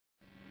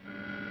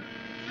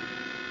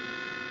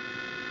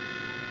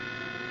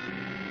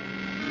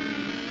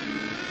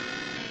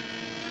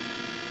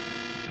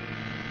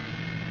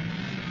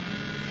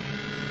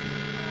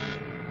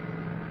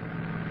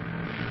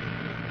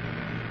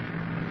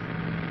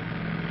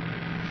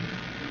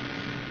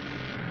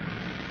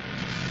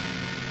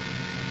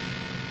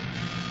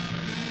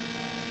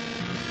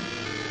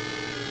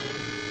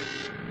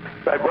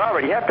But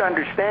Robert, you have to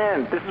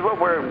understand, this is what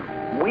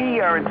we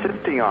are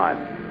insisting on,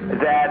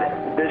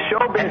 that the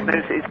show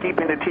business is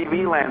keeping the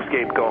TV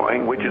landscape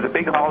going, which is a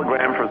big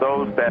hologram for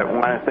those that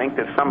want to think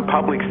there's some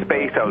public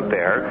space out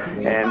there,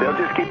 and they'll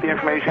just keep the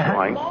information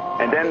going.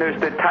 And then there's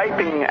the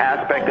typing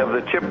aspect of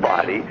the chip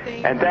body,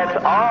 and that's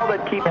all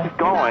that keeps it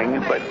going,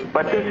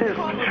 but this is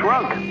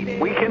shrunk.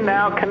 We can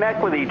now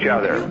connect with each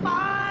other.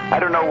 I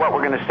don't know what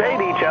we're going to say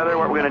to each other,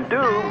 what we're going to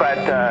do, but,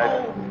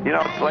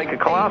 it's like a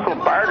colossal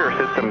barter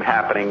system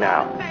happening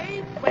now.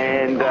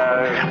 And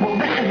well,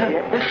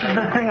 this is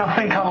the thing I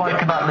think I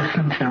like about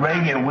listening to the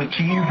radio, which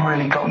you've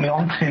really got me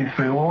onto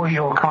through all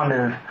your kind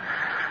of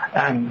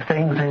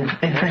things, is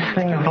this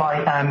thing of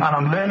like, and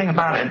I'm learning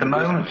about it at the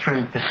moment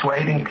through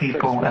persuading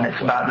people, and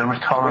it's about the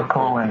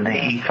rhetorical and the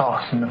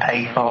ethos and the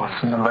pathos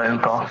and the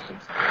logos.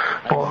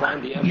 But,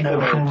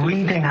 from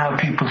reading how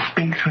people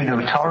speak through the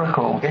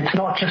rhetorical, it's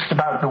not just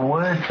about the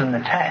words and the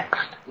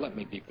text. Let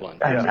me be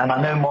blunt. And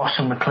I know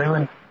Marshall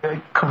McLuhan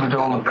covered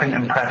all the print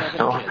and press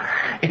stuff.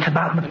 It's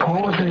about the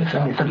pauses,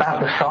 and it's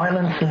about the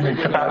silences,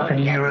 it's about the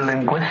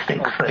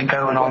neurolinguistics that are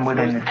going on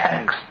within the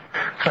text.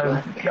 So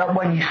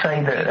when you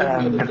say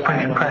that the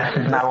print and press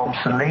is now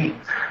obsolete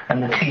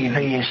and the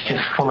TV is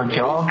just full of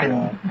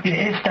jargon, it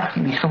is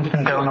definitely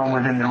something going on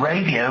within the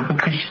radio,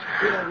 because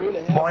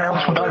why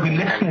else would I be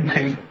listening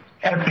to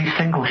every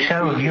single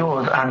show of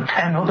yours and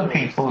 10 other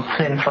people's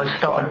since I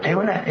started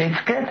doing it?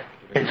 It's good.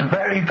 It's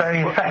very, very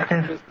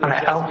effective, and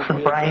it helps the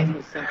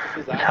brain.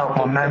 It's helped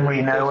my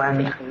memory no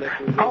end.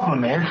 The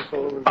problem is,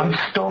 I'm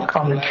stuck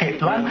on the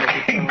chip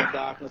landscape.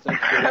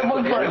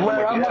 Everyone's like,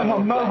 where am I? My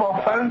mobile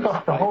phone's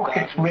off the hook.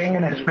 It's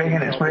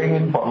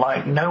ringing,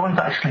 but no one's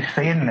actually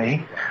seeing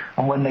me.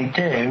 And when they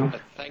do,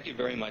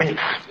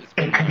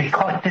 it can be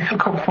quite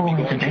difficult for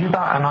me to do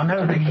that. And I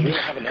know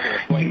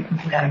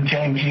that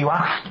James, you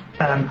asked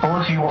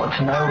Buzz, you wanted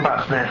to know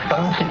about the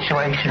phone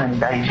situation in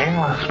Beijing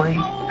last week.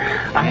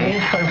 And it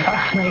is so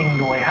fascinating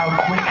the way how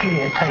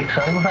quickly it takes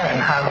over and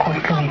how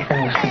quickly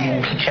things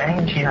begin to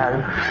change,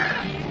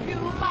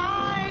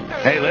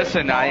 Hey,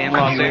 listen, in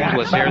Los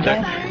Angeles here,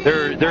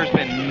 there's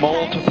been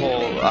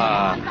multiple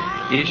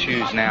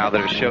issues now that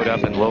have showed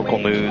up in local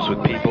news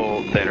with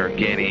people that are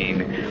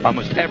getting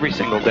almost every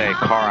single day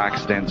car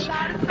accidents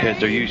because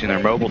they're using their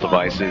mobile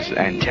devices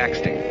and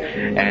texting.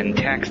 And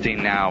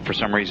texting now, for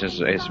some reason,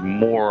 is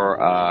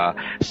more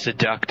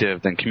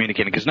seductive than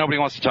communicating, because nobody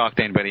wants to talk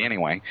to anybody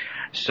anyway.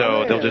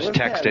 So they'll just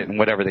text it, and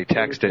whatever they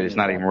text it is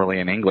not even really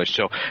in English.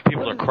 So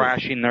people are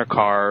crashing their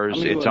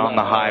cars. It's on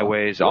the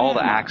highways, all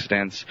the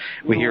accidents.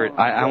 We hear it.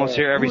 I almost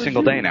hear it every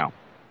single day now.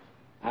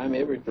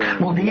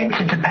 Well, the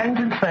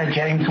interdependence there,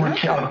 James,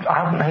 which I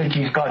haven't heard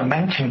you guys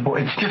mention,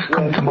 but it's just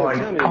come to my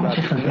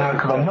consciousness now,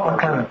 because I'm not a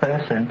clever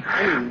person,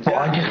 but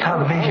I just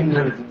have visions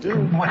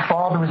of, my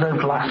father was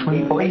over last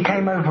week, but he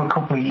came over a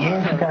couple of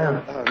years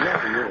ago,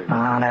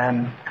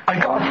 and I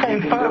got the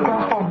same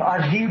photograph of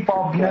as you,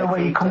 Bob,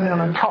 where you come in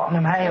on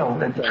Tottenham Hale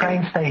at the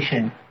train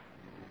station.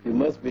 You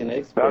must be an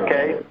expert.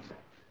 Okay.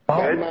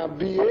 And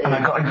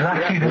I got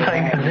exactly the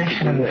same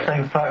position in the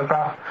same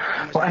photograph.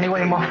 But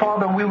anyway, my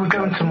father, we were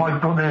going to my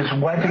brother's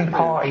wedding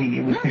party.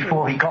 It was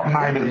before he got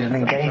married. It was an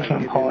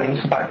engagement party. It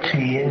was about 2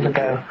 years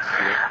ago.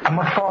 And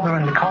my father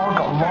in the car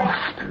got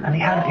lost, and he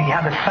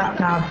had a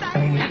sat-nav,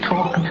 and he was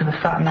talking to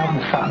the sat-nav.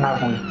 The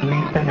sat-nav was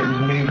bleeping. It was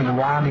moving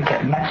around. He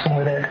kept messing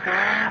with it.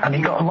 And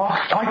he got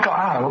lost. I got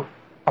out.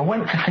 I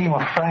went to see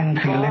my friend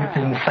who lived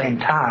in the same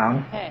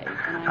town.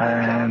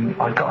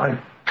 I got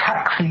a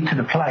taxi to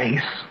the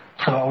place.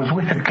 So I was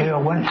with a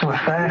girl, went to a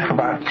fair for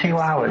about 2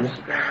 hours,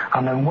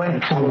 and then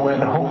went to where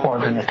the hut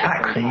was in a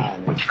taxi,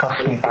 which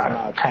cost me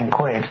about 10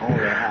 quid.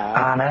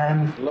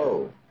 And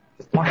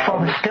my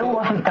father still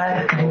wasn't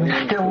there, because he was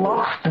still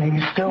lost, and he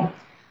was still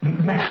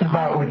messing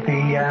about with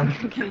the...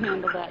 You can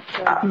handle that,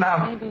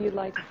 so maybe you'd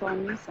like to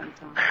phone me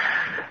sometime.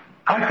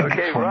 I think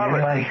okay, it's funny,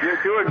 Robert, anyway.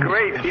 You're doing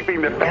great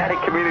keeping the phatic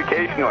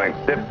communication going.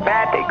 The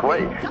phatic,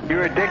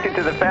 you're addicted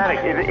to the phatic.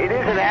 It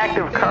is an act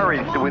of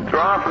courage to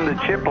withdraw from the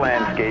chip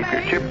landscape,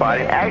 your chip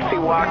body,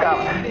 actually walk up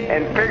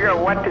and figure out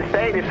what to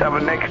say to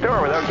someone next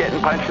door without getting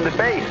punched in the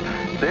face.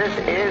 This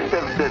is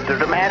the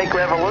dramatic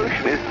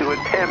revolution, is to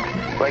attempt,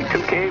 like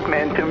two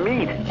cavemen, to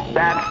meet.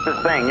 That's the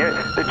thing.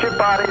 The chip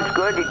body is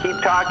good. You keep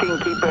talking,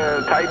 keep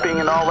typing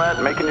and all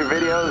that, making your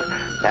videos.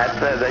 That's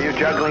you're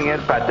juggling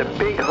it. But the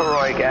big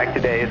heroic act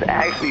today is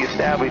actually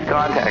establish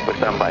contact with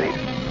somebody.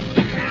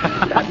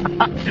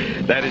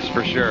 That is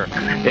for sure.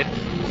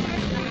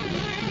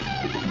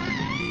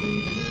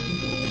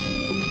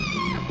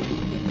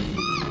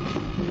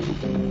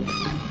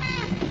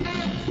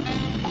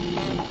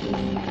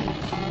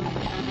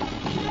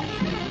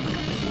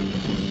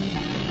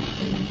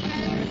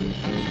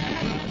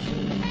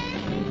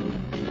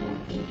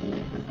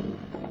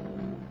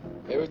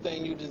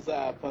 Everything you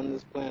desire upon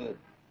this planet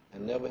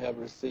and never have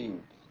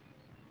received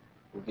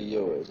will be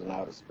yours in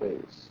outer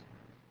space.